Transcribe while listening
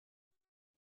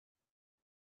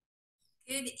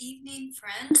Good evening,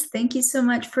 friends. Thank you so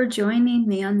much for joining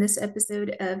me on this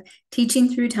episode of Teaching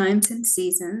Through Times and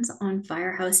Seasons on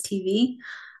Firehouse TV.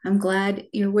 I'm glad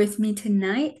you're with me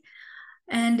tonight.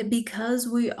 And because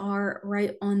we are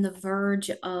right on the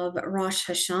verge of Rosh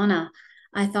Hashana,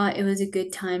 I thought it was a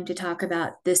good time to talk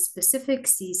about this specific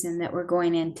season that we're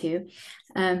going into.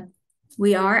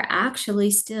 We are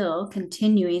actually still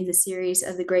continuing the series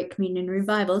of the Great Communion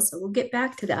Revival, so we'll get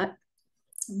back to that.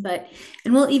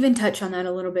 And we'll even touch on that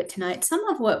a little bit tonight. Some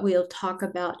of what we'll talk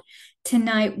about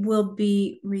tonight will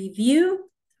be review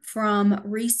from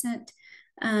recent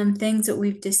things that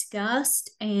we've discussed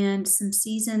and some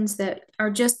seasons that are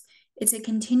just, it's a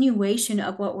continuation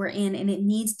of what we're in, and it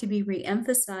needs to be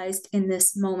re-emphasized in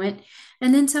this moment.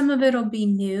 And then some of it'll be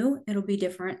new, it'll be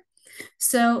different.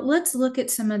 So let's look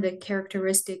at some of the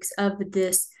characteristics of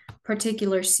this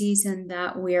particular season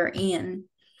that we're in.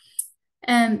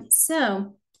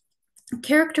 So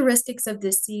characteristics of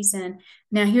this season.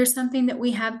 Now, here's something that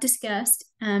we have discussed.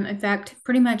 In fact,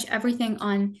 pretty much everything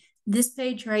on this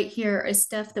page right here is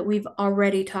stuff that we've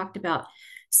already talked about.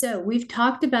 So we've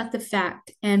talked about the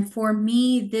fact, and for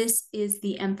me, this is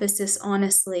the emphasis,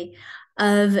 honestly,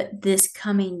 of this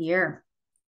coming year,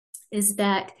 is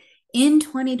that in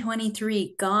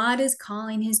 2023, God is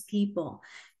calling his people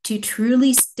to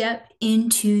truly step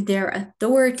into their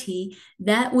authority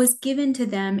that was given to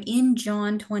them in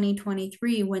John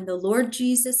 20:23, when the Lord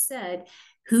Jesus said,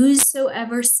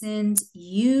 "Whosoever sins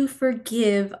you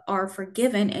forgive are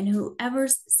forgiven, and whoever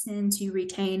sins you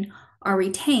retain are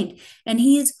retained." And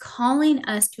he is calling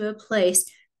us to a place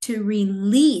to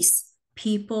release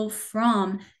people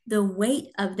from the weight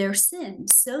of their sin,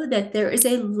 so that there is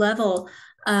a level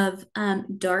of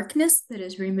darkness that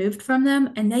is removed from them,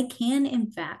 and they can, in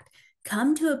fact,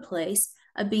 come to a place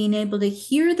of being able to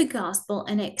hear the gospel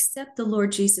and accept the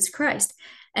Lord Jesus Christ.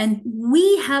 And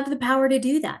we have the power to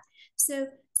do that. So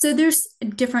there's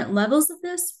different levels of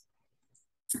this.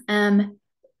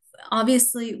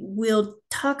 Obviously, we'll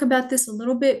talk about this a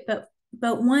little bit,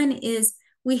 but one is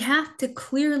we have to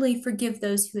clearly forgive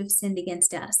those who have sinned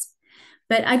against us.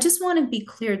 But I just want to be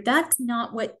clear, that's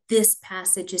not what this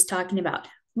passage is talking about.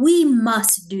 We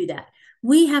must do that.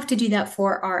 We have to do that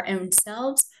for our own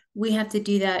selves. We have to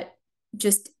do that.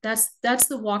 Just that's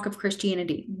the walk of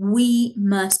Christianity. We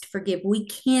must forgive. We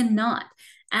cannot,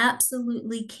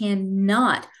 absolutely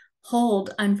cannot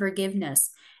hold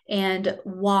unforgiveness and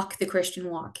walk the Christian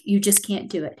walk. You just can't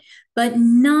do it. But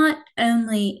not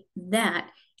only that,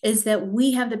 is that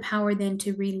we have the power then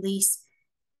to release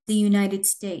the United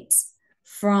States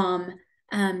from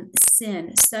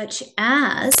sin, such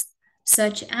as,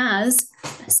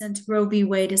 since Roe v.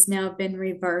 Wade has now been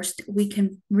reversed, we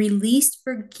can release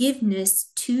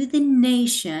forgiveness to the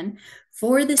nation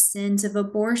for the sins of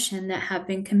abortion that have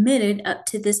been committed up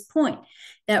to this point.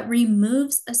 That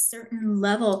removes a certain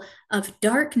level of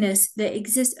darkness that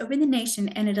exists over the nation,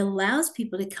 and it allows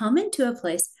people to come into a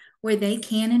place where they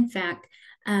can, in fact,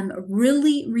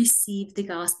 really receive the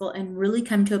gospel and really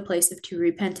come to a place of true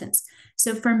repentance.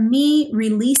 So for me,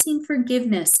 releasing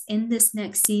forgiveness in this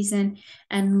next season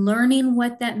and learning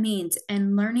what that means,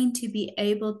 and learning to be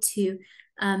able to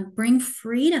bring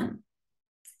freedom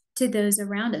to those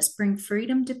around us, bring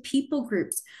freedom to people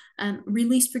groups,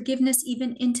 release forgiveness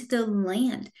even into the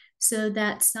land, so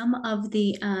that some of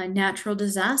the natural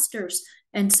disasters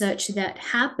and such that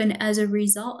happen as a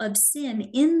result of sin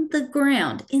in the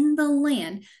ground, in the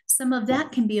land, some of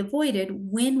that can be avoided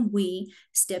when we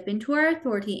step into our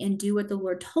authority and do what the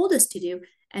Lord told us to do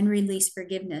and release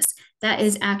forgiveness. That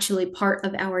is actually part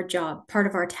of our job, part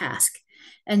of our task.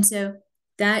 And so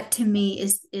that to me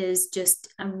is just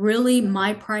really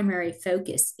my primary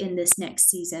focus in this next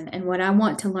season, and what I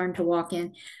want to learn to walk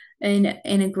in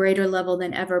a greater level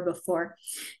than ever before.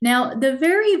 Now, the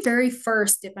very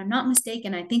first, if I'm not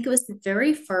mistaken, I think it was the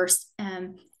very first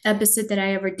episode that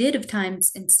I ever did of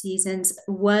Times and Seasons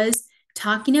was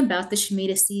talking about the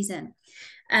Shemitah season.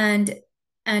 And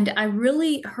I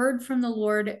really heard from the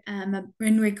Lord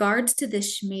in regards to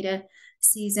this Shemitah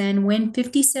season when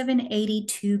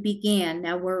 5782 began.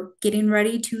 Now we're getting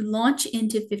ready to launch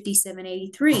into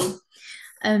 5783.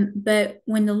 But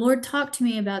when the Lord talked to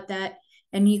me about that,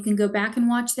 and you can go back and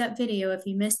watch that video if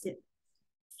you missed it,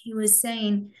 he was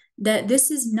saying that this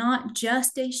is not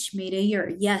just a Shemitah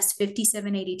year. Yes,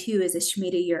 5782 is a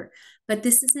Shemitah year, but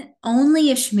this isn't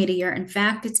only a Shemitah year. In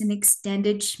fact, it's an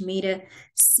extended Shemitah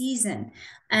season.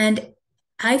 And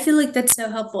I feel like that's so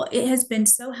helpful. It has been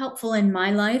so helpful in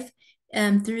my life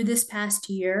through this past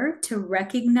year to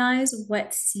recognize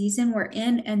what season we're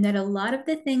in, and that a lot of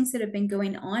the things that have been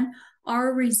going on are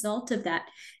a result of that.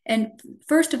 And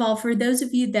first of all, for those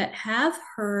of you that have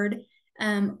heard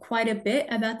quite a bit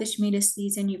about the Shemitah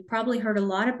season. You've probably heard a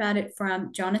lot about it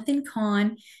from Jonathan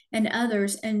Cahn and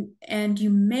others, and you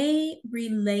may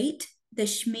relate the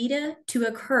Shemitah to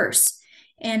a curse.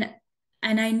 And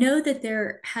I know that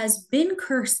there has been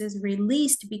curses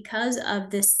released because of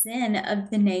the sin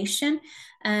of the nation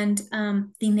and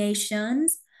the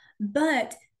nations,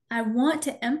 but I want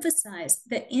to emphasize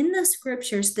that in the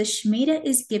scriptures, the Shemitah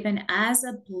is given as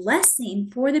a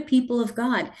blessing for the people of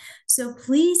God. So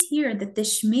please hear that the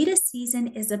Shemitah season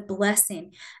is a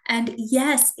blessing. And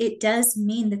yes, it does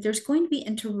mean that there's going to be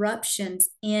interruptions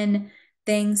in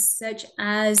things such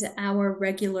as our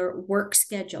regular work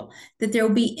schedule, that there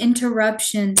will be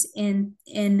interruptions in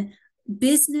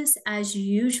business as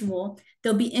usual.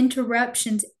 There'll be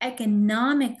interruptions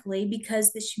economically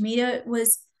because the Shemitah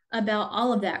was about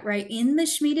all of that, right? In the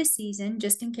Shemitah season,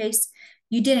 just in case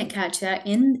you didn't catch that,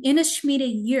 in a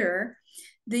Shemitah year,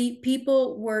 the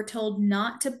people were told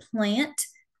not to plant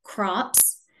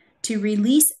crops, to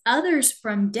release others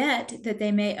from debt that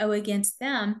they may owe against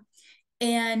them.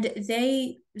 And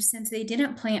since they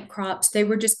didn't plant crops, they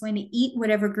were just going to eat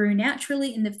whatever grew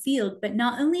naturally in the field. But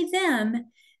not only them,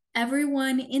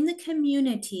 everyone in the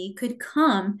community could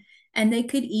come and they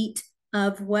could eat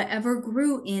of whatever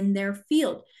grew in their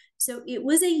field. So it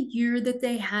was a year that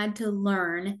they had to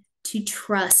learn to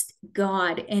trust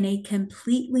God in a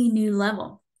completely new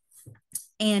level.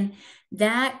 And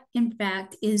that, in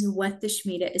fact, is what the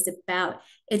Shemitah is about.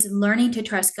 It's learning to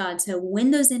trust God. So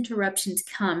when those interruptions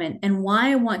come, and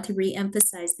why I want to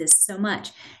reemphasize this so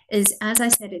much is, as I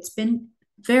said, it's been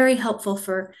very helpful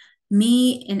for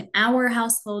me in our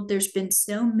household. There's been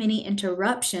so many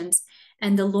interruptions,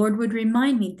 and the Lord would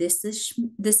remind me, this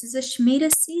is a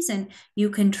Shemitah season. You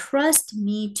can trust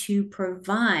me to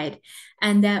provide.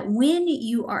 And that when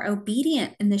you are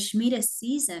obedient in the Shemitah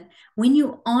season, when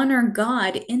you honor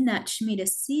God in that Shemitah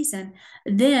season,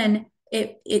 then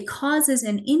it causes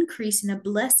an increase and a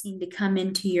blessing to come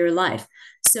into your life.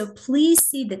 So please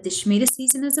see that the Shemitah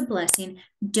season is a blessing.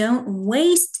 Don't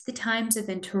waste the times of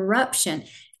interruption.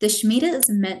 The Shemitah is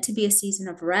meant to be a season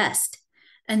of rest.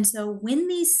 And so when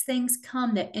these things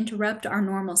come that interrupt our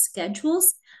normal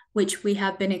schedules, which we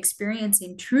have been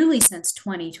experiencing truly since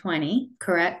 2020,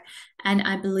 correct? And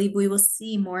I believe we will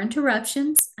see more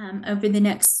interruptions over the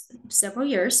next several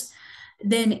years.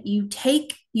 Then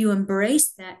you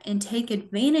embrace that and take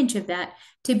advantage of that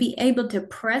to be able to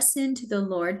press into the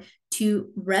Lord, to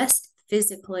rest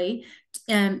physically.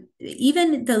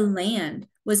 Even the land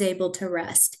was able to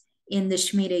rest in the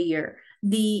Shemitah year.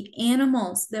 The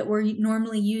animals that were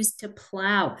normally used to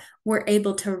plow were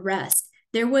able to rest.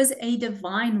 There was a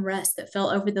divine rest that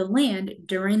fell over the land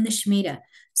during the Shemitah.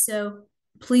 So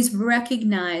please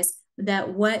recognize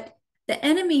that what the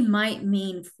enemy might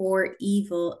mean for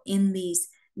evil in these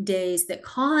days that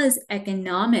cause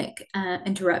economic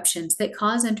interruptions, that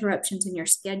cause interruptions in your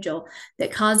schedule,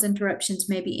 that cause interruptions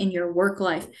maybe in your work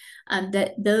life,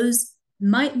 that those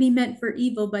might be meant for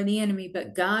evil by the enemy,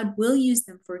 but God will use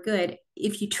them for good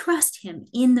if you trust him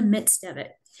in the midst of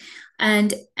it.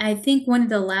 And I think one of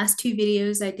the last two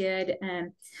videos I did,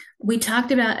 we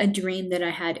talked about a dream that I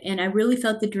had, and I really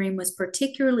felt the dream was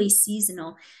particularly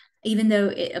seasonal, even though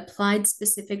it applied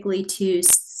specifically to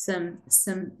some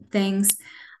things.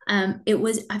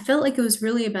 I felt like it was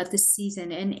really about the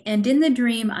season. And in the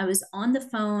dream, I was on the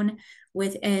phone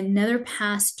with another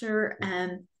pastor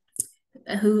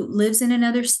who lives in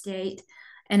another state.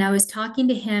 And I was talking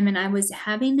to him, and I was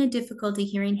having a difficulty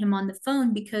hearing him on the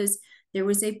phone because there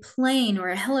was a plane or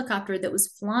a helicopter that was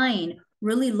flying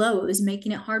really low. It was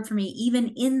making it hard for me, even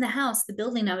in the house, the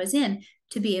building I was in,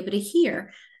 to be able to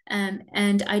hear.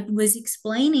 And I was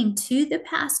explaining to the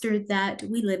pastor that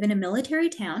we live in a military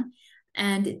town,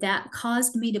 and that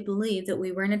caused me to believe that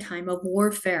we were in a time of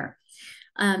warfare.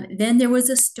 Then there was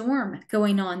a storm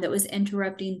going on that was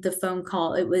interrupting the phone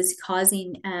call. It was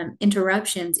causing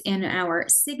interruptions in our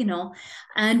signal.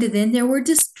 And then there were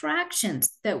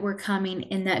distractions that were coming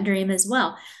in that dream as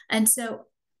well. And so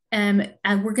and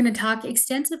we're going to talk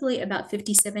extensively about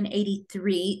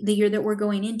 5783, the year that we're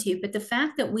going into. But the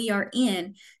fact that we are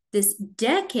in this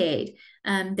decade,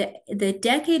 the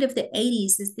decade of the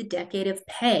 80s is the decade of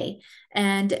Pey.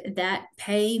 And that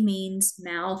Pey means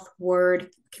mouth, word,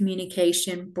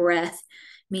 communication, breath,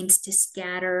 means to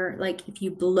scatter. Like if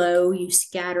you blow, you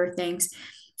scatter things.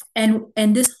 And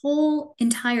this whole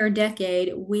entire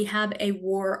decade, we have a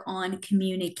war on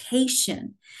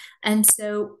communication. And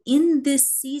so in this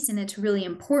season, it's really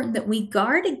important that we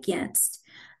guard against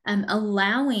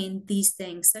allowing these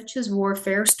things such as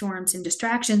warfare, storms, and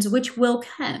distractions, which will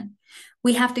come.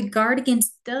 We have to guard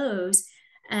against those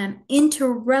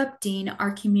interrupting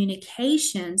our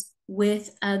communications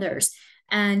with others.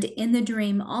 And in the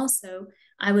dream also,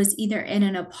 I was either in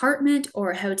an apartment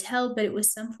or a hotel, but it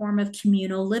was some form of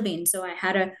communal living. So I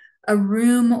had a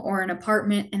room or an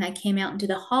apartment, and I came out into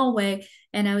the hallway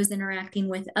and I was interacting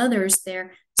with others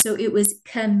there. So it was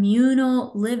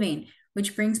communal living,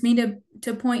 which brings me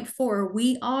to point 4.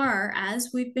 We are, as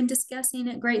we've been discussing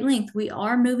at great length, we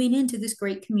are moving into this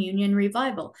great communion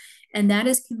revival. And that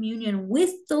is communion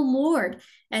with the Lord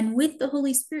and with the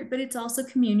Holy Spirit, but it's also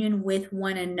communion with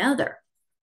one another.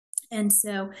 And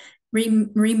so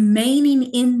remaining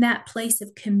in that place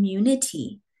of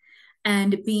community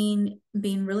and being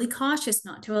really cautious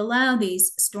not to allow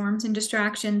these storms and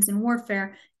distractions and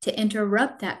warfare to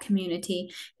interrupt that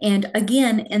community. And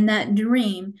again, in that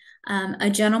dream, a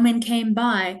gentleman came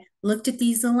by, looked at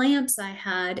these lamps I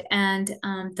had, and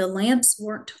the lamps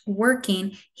weren't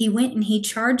working. He went and he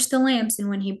charged the lamps, and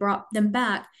when he brought them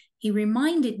back, he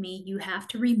reminded me, you have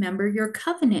to remember your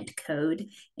covenant code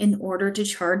in order to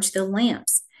charge the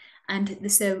lamps.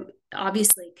 And so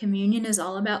obviously communion is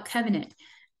all about covenant.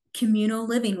 Communal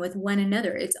living with one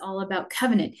another, it's all about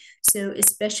covenant. So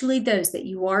especially those that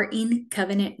you are in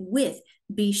covenant with,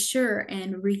 be sure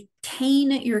and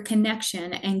retain your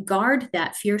connection and guard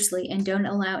that fiercely, and don't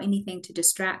allow anything to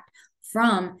distract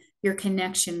from your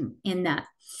connection in that.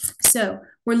 So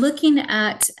we're looking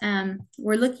at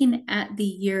the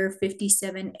year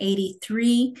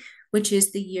 5783, which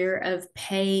is the year of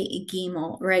Pey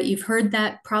Gimel, right? You've heard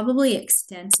that probably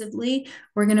extensively.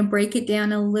 We're going to break it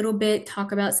down a little bit,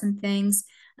 talk about some things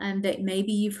that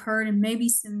maybe you've heard and maybe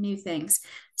some new things.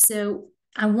 So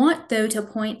I want, though, to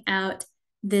point out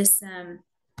this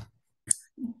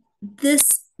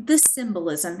this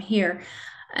symbolism here.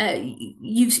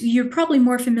 You're probably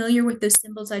more familiar with those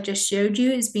symbols I just showed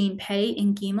you as being Pey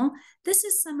and Gimel. This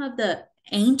is some of the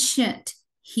ancient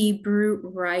Hebrew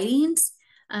writings.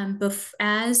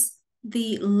 As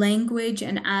the language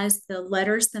and as the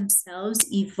letters themselves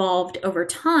evolved over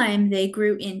time, they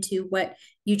grew into what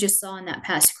you just saw on that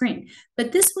past screen.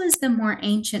 But this was the more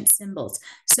ancient symbols.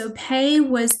 So Pey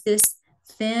was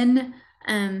thin,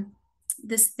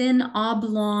 this thin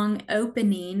oblong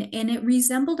opening, and it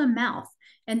resembled a mouth.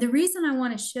 And the reason I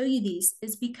want to show you these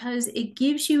is because it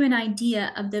gives you an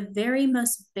idea of the very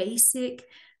most basic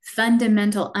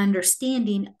fundamental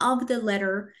understanding of the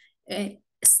letter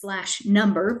slash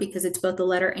number, because it's both a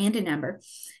letter and a number.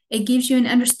 It gives you an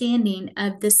understanding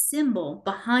of the symbol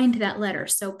behind that letter.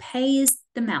 So Pey is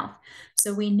the mouth.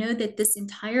 So we know that this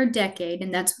entire decade,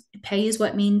 and that's Pey is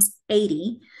what means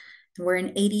 80. We're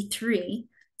in 83.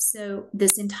 So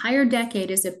this entire decade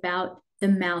is about the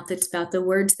mouth. It's about the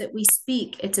words that we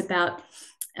speak. It's about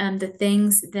the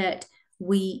things that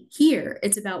we hear.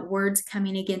 It's about words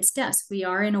coming against us. We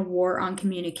are in a war on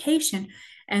communication,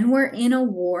 and we're in a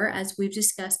war, as we've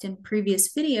discussed in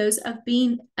previous videos, of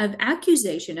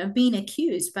accusation, of being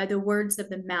accused by the words of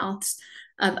the mouths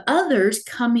of others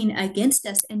coming against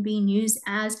us and being used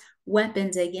as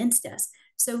weapons against us.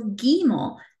 So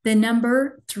Gimel, the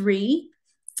number 3,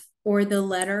 or the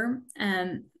letter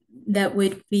that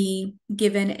would be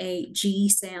given a G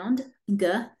sound, G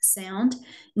sound,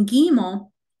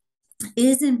 Gimel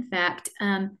is in fact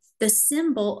the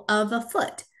symbol of a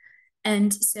foot.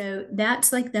 And so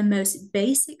that's like the most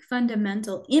basic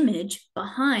fundamental image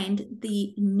behind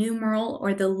the numeral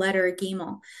or the letter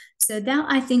Gimel. So that,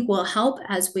 I think, will help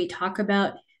as we talk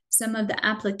about some of the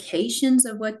applications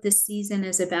of what this season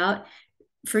is about,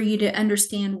 for you to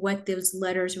understand what those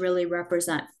letters really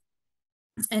represent.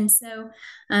 And so,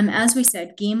 as we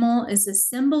said, Gimel is a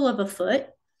symbol of a foot,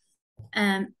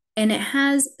 and it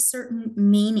has certain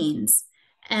meanings.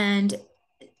 And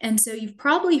so you've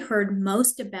probably heard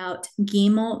most about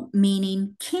Gimel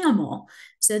meaning camel.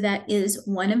 So that is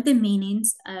one of the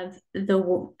meanings of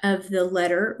the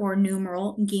letter or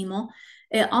numeral Gimel.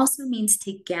 It also means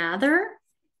to gather.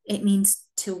 It means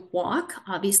to walk.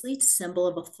 Obviously, it's a symbol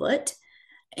of a foot.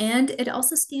 And it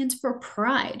also stands for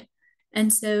pride.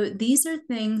 And so these are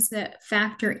things that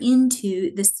factor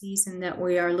into the season that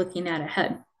we are looking at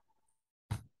ahead.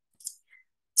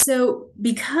 So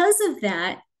because of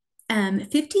that,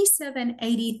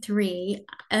 5783,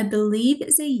 I believe,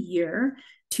 is a year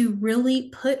to really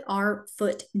put our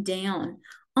foot down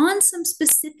on some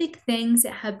specific things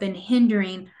that have been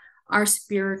hindering our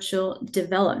spiritual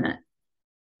development.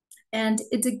 And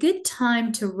it's a good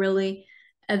time to really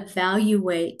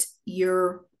evaluate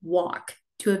your walk,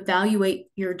 to evaluate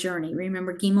your journey.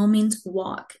 Remember, Gimel means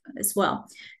walk as well.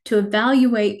 To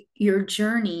evaluate your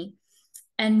journey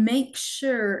and make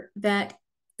sure that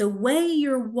the way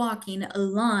you're walking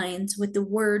aligns with the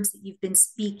words that you've been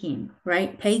speaking,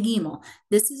 right? Pey Gimel.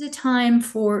 This is a time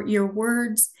for your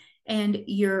words and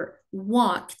your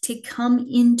walk to come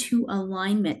into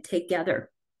alignment together.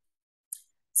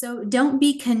 So don't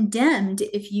be condemned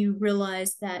if you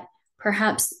realize that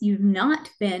perhaps you've not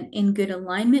been in good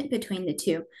alignment between the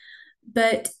two,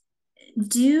 but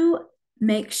do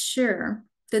make sure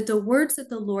that the words that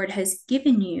the Lord has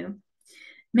given you,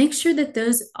 make sure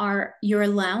that you're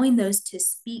allowing those to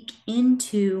speak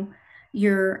into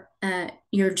your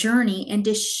journey and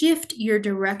to shift your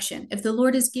direction. If the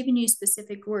Lord has given you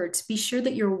specific words, be sure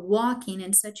that you're walking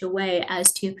in such a way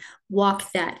as to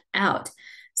walk that out.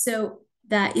 So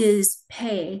that is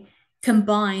Pey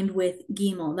combined with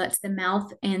Gimel. That's the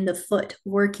mouth and the foot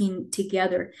working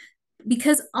together.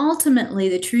 Because ultimately,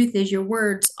 the truth is your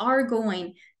words are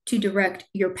going to direct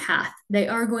your path. They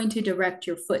are going to direct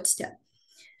your footstep.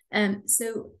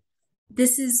 So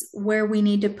this is where we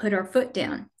need to put our foot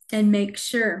down and make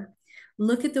sure,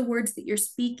 look at the words that you're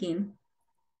speaking,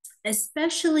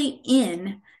 especially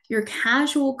in your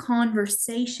casual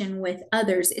conversation with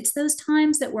others. It's those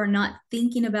times that we're not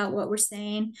thinking about what we're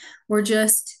saying. We're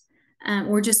just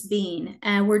being,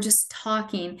 and we're just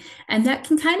talking. And that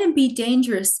can kind of be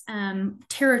dangerous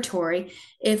territory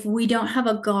if we don't have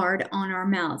a guard on our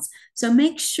mouths. So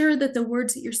make sure that the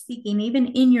words that you're speaking, even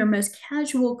in your most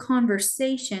casual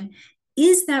conversation,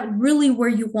 is that really where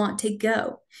you want to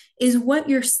go? Is what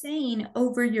you're saying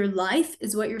over your life?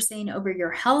 Is what you're saying over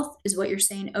your health? Is what you're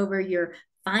saying over your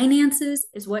finances?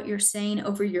 Is what you're saying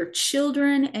over your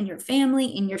children and your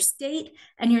family and your state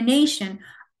and your nation?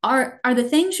 Are the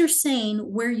things you're saying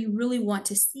where you really want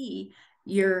to see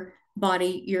your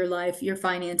body, your life, your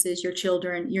finances, your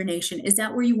children, your nation? Is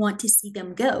that where you want to see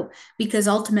them go? Because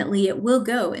ultimately it will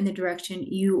go in the direction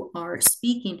you are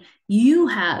speaking. You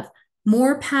have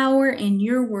more power in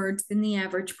your words than the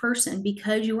average person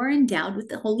because you are endowed with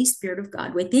the Holy Spirit of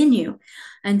God within you.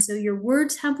 And so your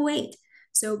words have weight.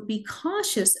 So be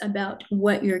cautious about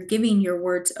what you're giving your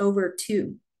words over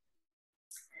to.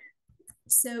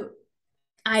 So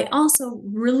I also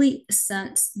really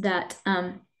sense that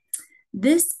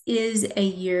this is a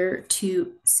year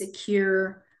to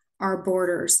secure our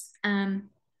borders.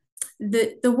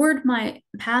 The word my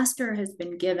pastor has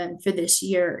been given for this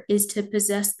year is to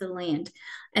possess the land.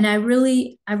 And I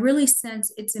really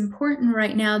sense it's important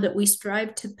right now that we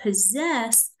strive to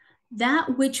possess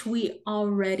that which we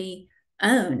already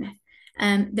own.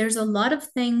 There's a lot of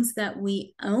things that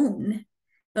we own,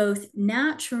 both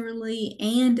naturally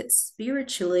and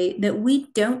spiritually, that we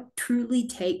don't truly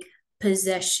take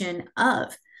possession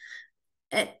of.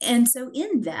 And so,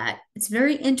 in that, it's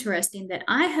very interesting that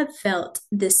I have felt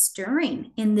this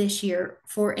stirring in this year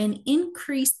for an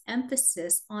increased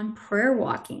emphasis on prayer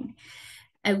walking,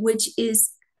 which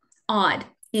is odd.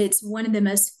 It's one of the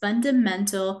most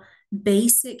fundamental,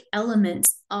 basic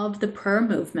elements of the prayer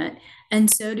movement.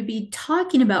 And so to be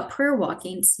talking about prayer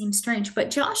walking seems strange, but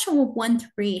Joshua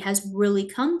 1:3 has really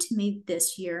come to me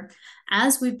this year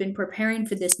as we've been preparing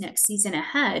for this next season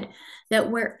ahead,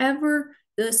 that wherever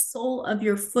the sole of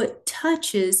your foot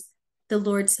touches, the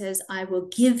Lord says, I will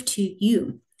give to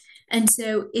you. And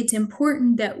so it's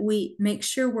important that we make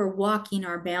sure we're walking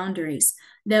our boundaries,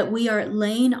 that we are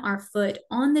laying our foot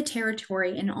on the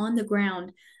territory and on the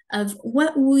ground of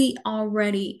what we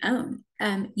already own.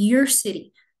 Your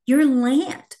city, your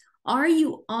land. Are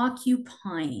you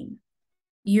occupying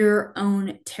your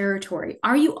own territory?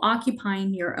 Are you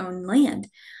occupying your own land?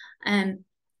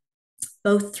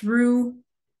 Both through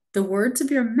the words of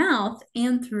your mouth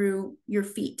and through your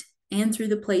feet and through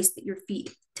the place that your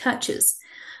feet touches.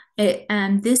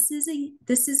 And this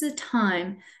is a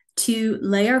time to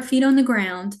lay our feet on the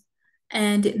ground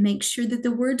and make sure that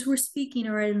the words we're speaking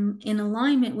are in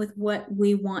alignment with what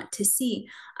we want to see.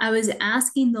 I was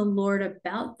asking the Lord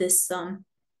about this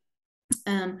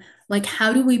like,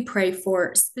 how do we pray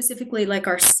for specifically like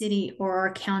our city or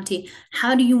our county?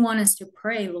 How do you want us to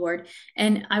pray, Lord?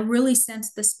 And I really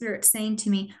sense the Spirit saying to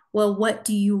me, well, what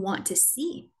do you want to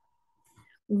see?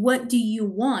 What do you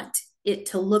want it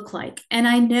to look like? And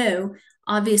I know,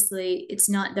 obviously, it's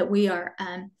not that we are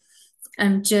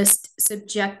just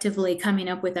subjectively coming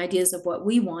up with ideas of what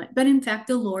we want, but in fact,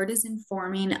 the Lord is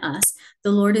informing us.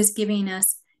 The Lord is giving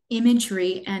us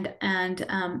imagery and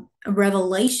a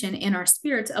revelation in our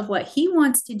spirits of what He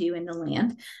wants to do in the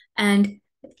land, and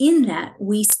in that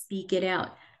we speak it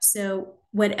out. So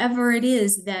whatever it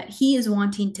is that He is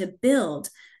wanting to build,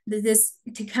 this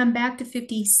to come back to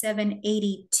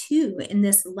 5782 in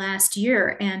this last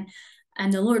year, and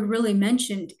the Lord really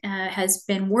mentioned, has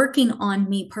been working on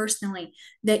me personally,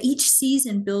 that each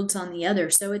season builds on the other.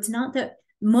 So it's not that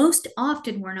Most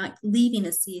often, we're not leaving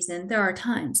a season. There are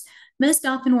times. Most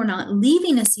often, we're not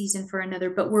leaving a season for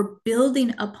another, but we're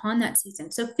building upon that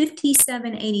season. So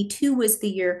 5782 was the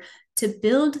year to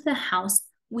build the house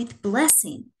with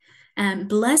blessing.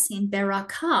 Blessing,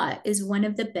 barakah, is one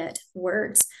of the bet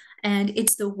words. And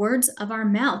it's the words of our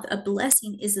mouth. A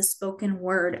blessing is a spoken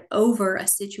word over a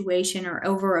situation or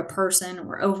over a person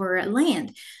or over a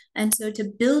land. And so to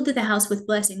build the house with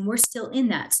blessing, we're still in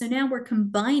that. So now we're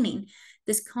combining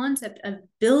this concept of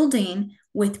building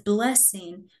with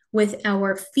blessing, with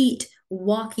our feet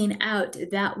walking out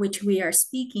that which we are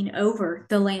speaking over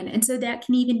the land. And so that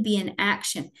can even be an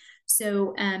action.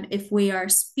 So if we are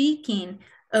speaking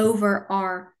over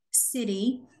our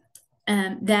city,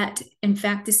 that in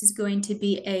fact this is going to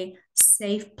be a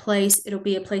safe place. It'll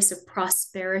be a place of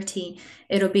prosperity.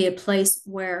 It'll be a place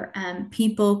where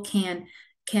people can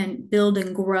build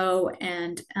and grow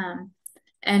and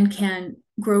can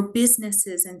grow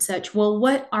businesses and such. Well,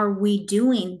 what are we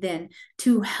doing then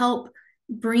to help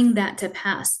bring that to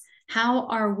pass? How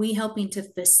are we helping to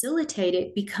facilitate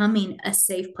it becoming a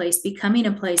safe place, becoming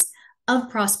a place of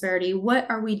prosperity? What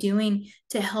are we doing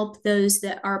to help those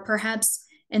that are perhaps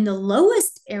in the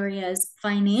lowest areas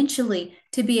financially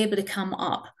to be able to come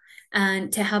up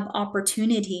and to have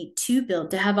opportunity to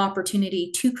build, to have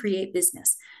opportunity to create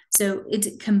business? So it's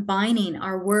combining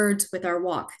our words with our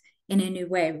walk in a new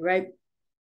way, right?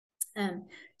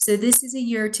 So this is a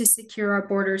year to secure our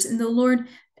borders. And the Lord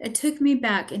took me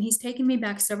back, and he's taken me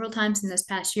back several times in this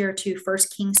past year to 1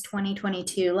 Kings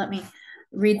 20:22. Let me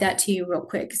read that to you real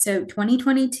quick. So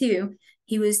 2022,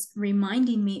 he was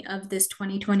reminding me of this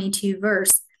 2022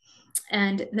 verse.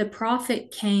 And the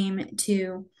prophet came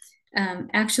to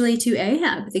actually to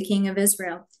Ahab, the king of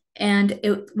Israel. And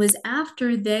it was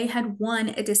after they had won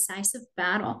a decisive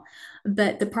battle.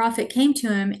 But the prophet came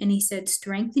to him and he said,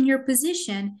 strengthen your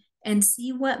position and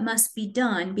see what must be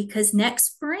done, because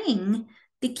next spring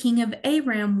the king of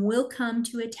Aram will come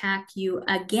to attack you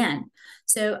again.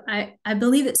 So I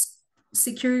believe it's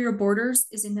secure your borders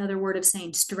is another word of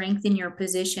saying strengthen your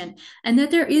position, and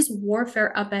that there is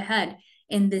warfare up ahead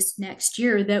in this next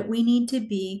year that we need to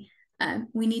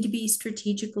be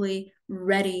strategically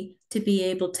ready to be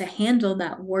able to handle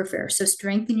that warfare. So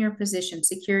strengthen your position,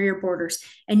 secure your borders,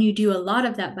 and you do a lot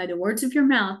of that by the words of your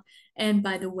mouth and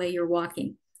by the way you're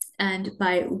walking, and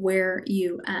by where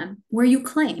you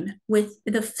claim with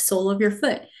the sole of your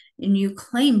foot. And you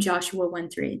claim Joshua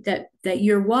 1:3 that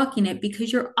you're walking it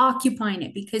because you're occupying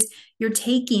it, because you're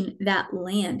taking that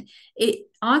land.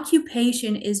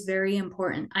 Occupation is very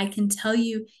important. I can tell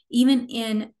you, even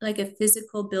in like a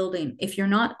physical building, if you're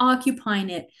not occupying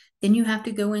it, then you have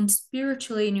to go in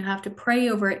spiritually and you have to pray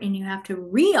over it and you have to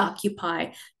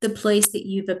reoccupy the place that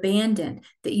you've abandoned,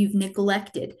 that you've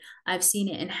neglected. I've seen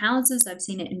it in houses, I've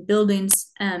seen it in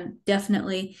buildings,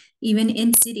 definitely even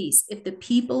in cities. If the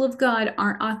people of God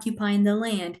aren't occupying the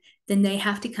land, then they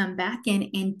have to come back in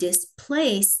and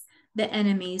displace the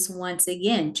enemies once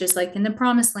again. Just like in the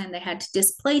promised land, they had to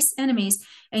displace enemies.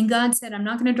 And God said, I'm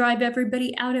not going to drive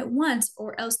everybody out at once,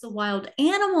 or else the wild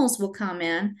animals will come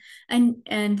in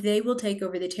and they will take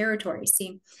over the territory.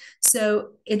 See,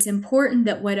 so it's important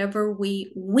that whatever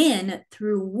we win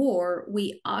through war,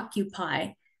 we occupy,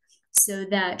 so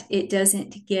that it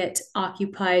doesn't get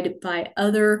occupied by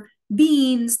other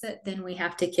beings that then we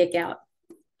have to kick out.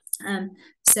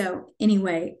 So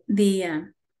anyway,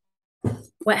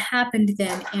 what happened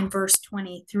then in verse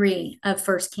 23 of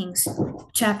 1 Kings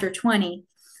chapter 20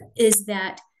 is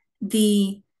that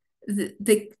the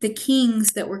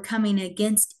kings that were coming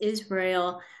against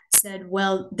Israel said,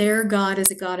 well, their God is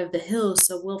a God of the hills,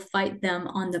 so we'll fight them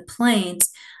on the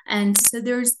plains. And so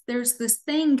there's this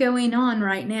thing going on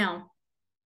right now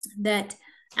that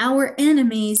our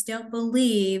enemies don't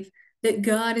believe that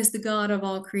God is the God of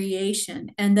all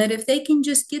creation, and that if they can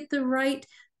just get the right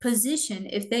position,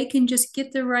 if they can just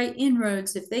get the right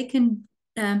inroads, if they can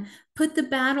put the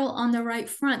battle on the right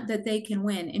front, that they can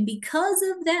win. And because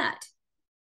of that,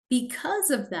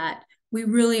 we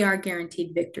really are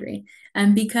guaranteed victory.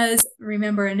 And because,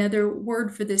 remember, another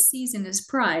word for this season is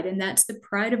pride, and that's the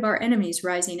pride of our enemies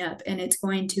rising up. And it's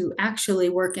going to actually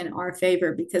work in our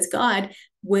favor, because God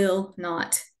will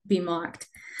not be mocked.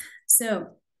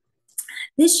 So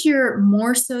this year,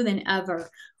 more so than ever,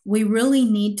 we really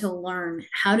need to learn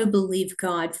how to believe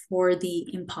God for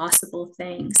the impossible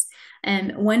things.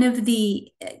 And one of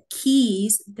the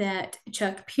keys that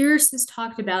Chuck Pierce has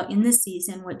talked about in this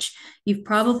season, which you've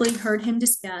probably heard him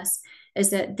discuss, is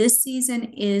that this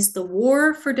season is the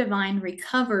war for divine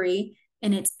recovery,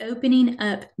 and it's opening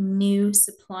up new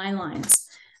supply lines.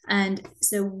 And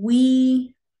so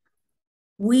we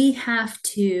have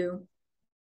to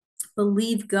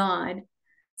believe God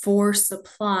for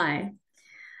supply.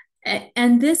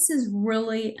 And this is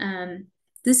really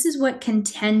this is what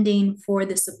contending for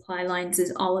the supply lines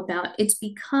is all about. It's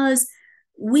because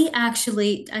we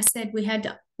actually, I said we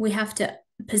have to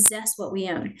possess what we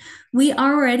own. We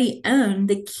already own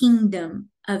the kingdom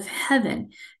of heaven.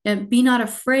 Now, be not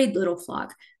afraid, little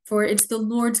flock, for it's the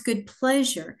Lord's good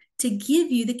pleasure to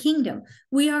give you the kingdom.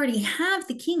 We already have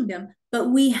the kingdom, but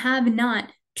we have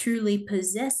not truly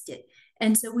possessed it.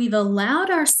 And so we've allowed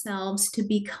ourselves to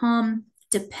become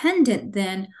dependent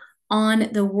then on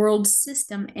the world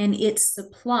system and its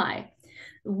supply.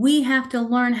 We have to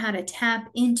learn how to tap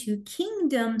into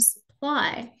kingdom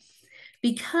supply,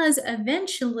 because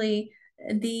eventually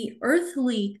the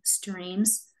earthly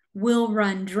streams will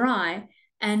run dry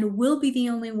and we'll be the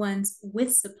only ones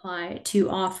with supply to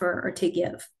offer or to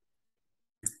give.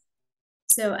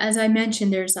 So, as I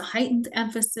mentioned, there's a heightened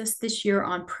emphasis this year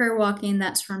on prayer walking.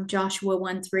 That's from Joshua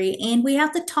 1:3. And we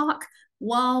have to talk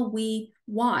while we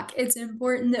walk. It's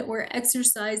important that we're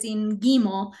exercising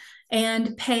Gimel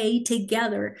and Pey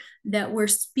together, that we're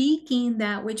speaking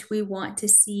that which we want to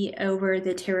see over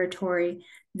the territory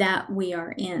that we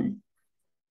are in.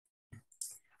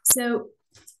 So,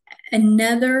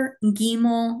 another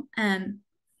Gimel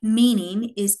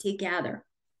meaning is to gather.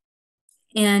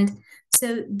 And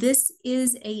so this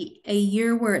is a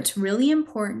year where it's really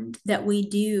important that we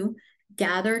do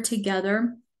gather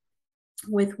together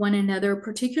with one another,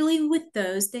 particularly with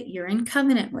those that you're in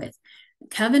covenant with.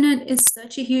 Covenant is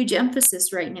such a huge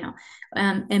emphasis right now.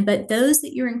 But those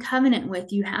that you're in covenant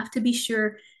with, you have to be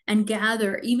sure and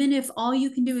gather, even if all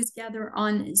you can do is gather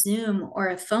on Zoom or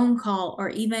a phone call or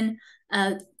even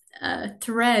a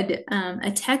thread,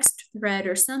 a text thread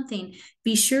or something.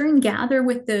 Be sure and gather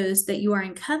with those that you are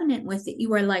in covenant with, that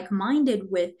you are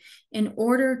like-minded with, in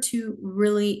order to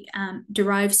really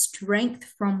derive strength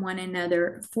from one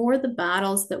another for the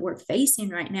battles that we're facing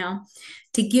right now,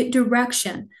 to get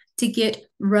direction, to get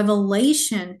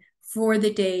revelation for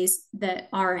the days that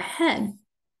are ahead.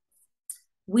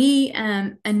 We,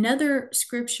 another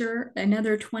scripture,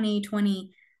 another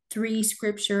 2023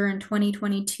 scripture and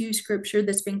 2022 scripture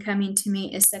that's been coming to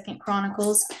me is Second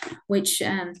Chronicles, which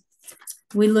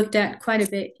we looked at quite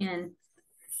a bit in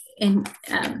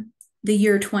the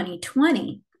year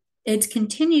 2020. It's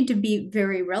continued to be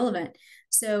very relevant.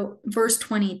 So verse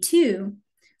 22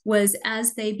 was,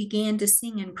 as they began to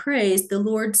sing and praise, the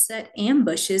Lord set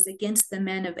ambushes against the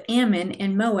men of Ammon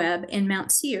and Moab and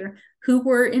Mount Seir, who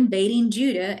were invading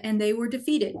Judah, and they were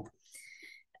defeated.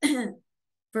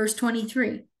 Verse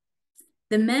 23,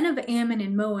 the men of Ammon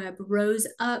and Moab rose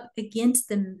up against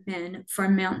the men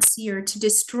from Mount Seir to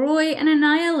destroy and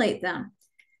annihilate them.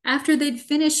 After they'd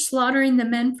finished slaughtering the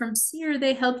men from Seir,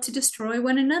 they helped to destroy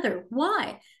one another.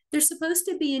 Why? They're supposed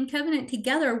to be in covenant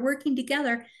together, working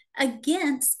together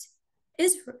against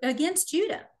Israel, against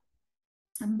Judah.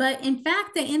 But in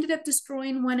fact, they ended up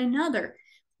destroying one another.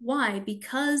 Why?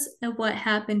 Because of what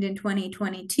happened in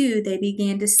 2022. They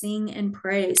began to sing and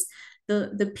praise.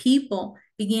 The people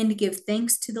began to give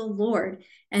thanks to the Lord.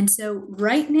 And so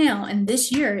right now, and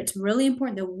this year, it's really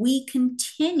important that we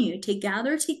continue to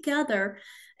gather together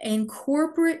in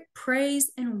corporate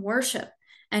praise and worship.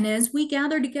 And as we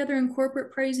gather together in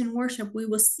corporate praise and worship, we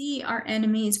will see our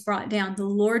enemies brought down. The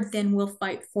Lord then will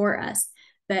fight for us.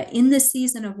 But in this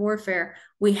season of warfare,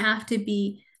 we have to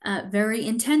be very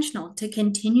intentional to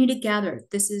continue to gather.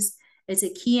 This is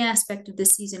a key aspect of this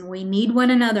season. We need one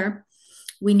another.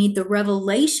 We need the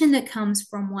revelation that comes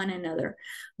from one another.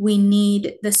 We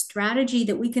need the strategy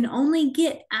that we can only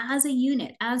get as a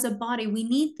unit, as a body. We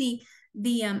need the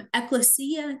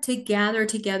ecclesia to gather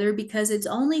together, because it's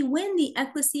only when the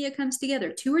ecclesia comes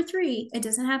together, 2 or 3, it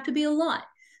doesn't have to be a lot,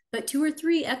 but 2 or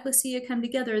 3 ecclesia come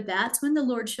together, that's when the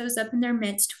Lord shows up in their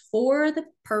midst for the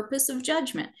purpose of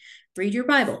judgment. Read your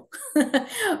Bible.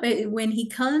 When he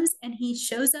comes and he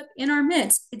shows up in our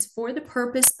midst, it's for the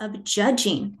purpose of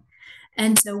judging.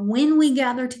 And so when we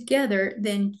gather together,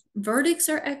 then verdicts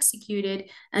are executed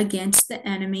against the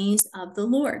enemies of the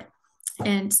Lord.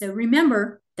 And so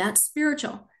remember, that's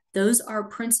spiritual. Those are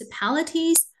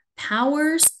principalities,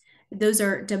 powers, those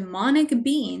are demonic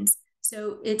beings.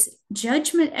 So it's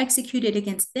judgment executed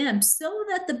against them, so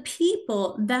that the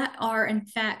people that are in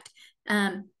fact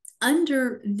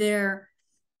under their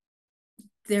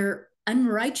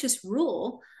unrighteous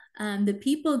rule, the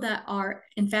people that are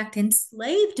in fact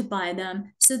enslaved by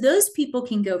them, so those people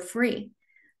can go free.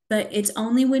 But it's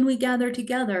only when we gather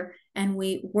together and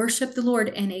we worship the Lord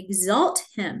and exalt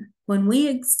him. When we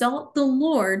exalt the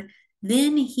Lord,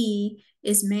 then he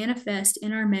is manifest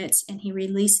in our midst and he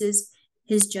releases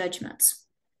his judgments.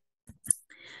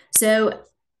 So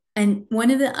And one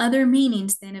of the other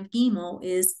meanings then of Gimel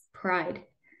is pride.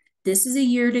 This is a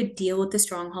year to deal with the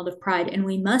stronghold of pride, and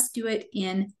we must do it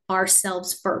in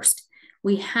ourselves first.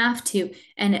 We have to,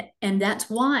 and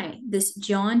that's why this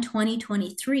John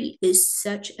 20:23 is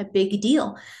such a big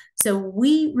deal. So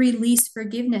we release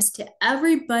forgiveness to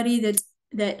everybody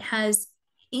that has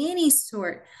any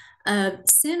sort of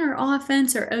sin or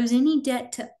offense or owes any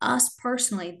debt to us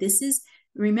personally. This is,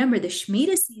 remember, the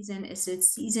Shemitah season is a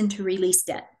season to release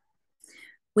debt.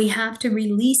 We have to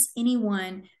release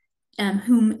anyone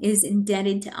whom is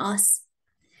indebted to us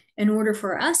in order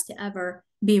for us to ever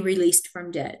be released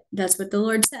from debt. That's what the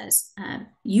Lord says.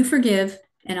 You forgive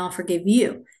and I'll forgive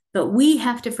you. But we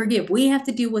have to forgive. We have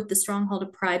to deal with the stronghold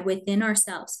of pride within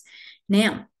ourselves.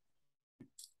 Now,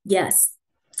 yes,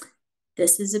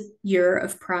 this is a year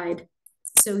of pride.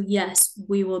 So yes,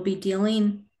 we will be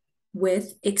dealing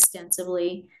with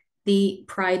extensively the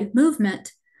pride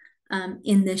movement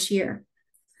in this year.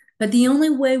 But the only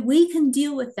way we can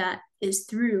deal with that is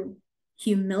through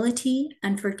humility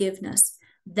and forgiveness.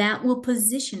 That will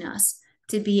position us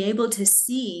to be able to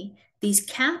see these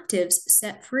captives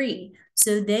set free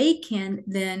so they can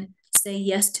then say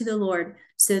yes to the Lord,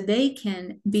 so they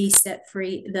can be set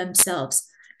free themselves,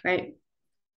 right?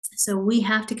 So we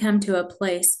have to come to a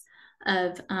place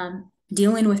of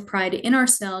dealing with pride in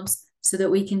ourselves so that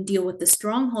we can deal with the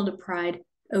stronghold of pride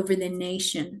over the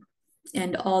nation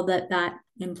and all that that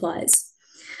implies.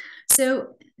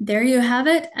 So there you have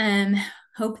it.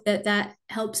 Hope that that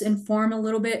helps inform a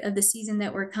little bit of the season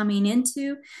that we're coming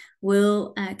into.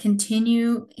 We'll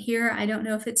continue here. I don't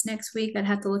know if it's next week. I'd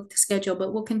have to look at the schedule,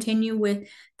 but we'll continue with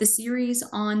the series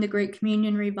on the Great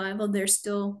Communion Revival. There's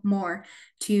still more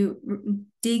to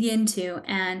dig into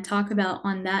and talk about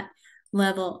on that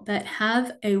level. But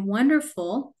have a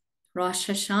wonderful Rosh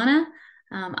Hashana.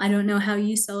 I don't know how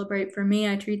you celebrate. For me,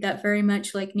 I treat that very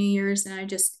much like New Year's, and I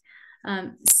just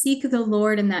seek the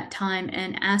Lord in that time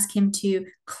and ask Him to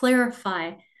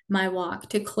clarify my walk,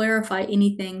 to clarify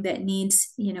anything that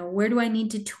needs, where do I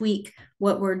need to tweak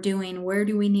what we're doing? Where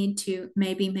do we need to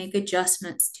maybe make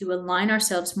adjustments to align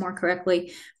ourselves more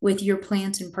correctly with your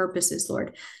plans and purposes,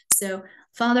 Lord? So,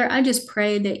 Father, I just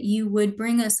pray that you would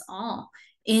bring us all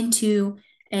into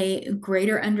a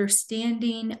greater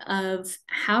understanding of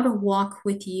how to walk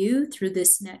with you through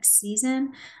this next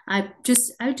season.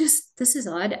 This is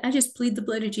odd. I just plead the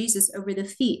blood of Jesus over the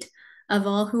feet of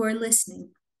all who are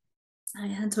listening.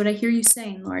 That's what I hear you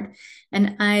saying, Lord.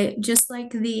 And I just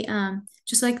like the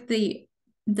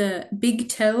big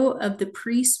toe of the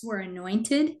priests were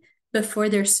anointed before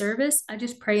their service. I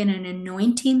just pray in an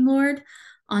anointing, Lord,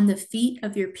 on the feet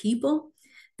of your people,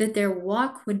 that their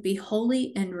walk would be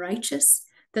holy and righteous,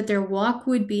 that their walk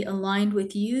would be aligned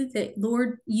with you, that,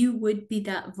 Lord, you would be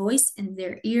that voice in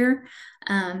their ear,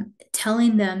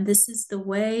 telling them this is the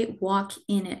way, walk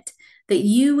in it, that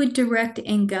you would direct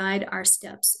and guide our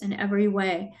steps in every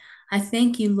way. I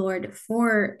thank you, Lord,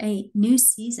 for a new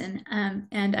season.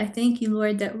 And I thank you,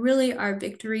 Lord, that really our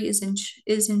victory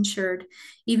is ensured,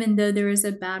 even though there is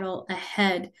a battle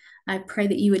ahead. I pray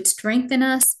that you would strengthen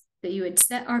us, that you would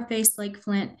set our face like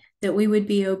flint, that we would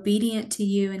be obedient to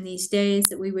you in these days,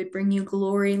 that we would bring you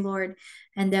glory, Lord,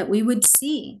 and that we would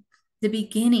see the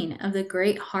beginning of the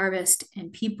great harvest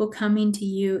and people coming to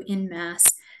you in mass,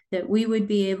 that we would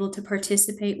be able to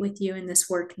participate with you in this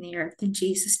work in the earth. In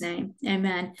Jesus' name,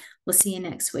 amen. We'll see you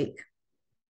next week.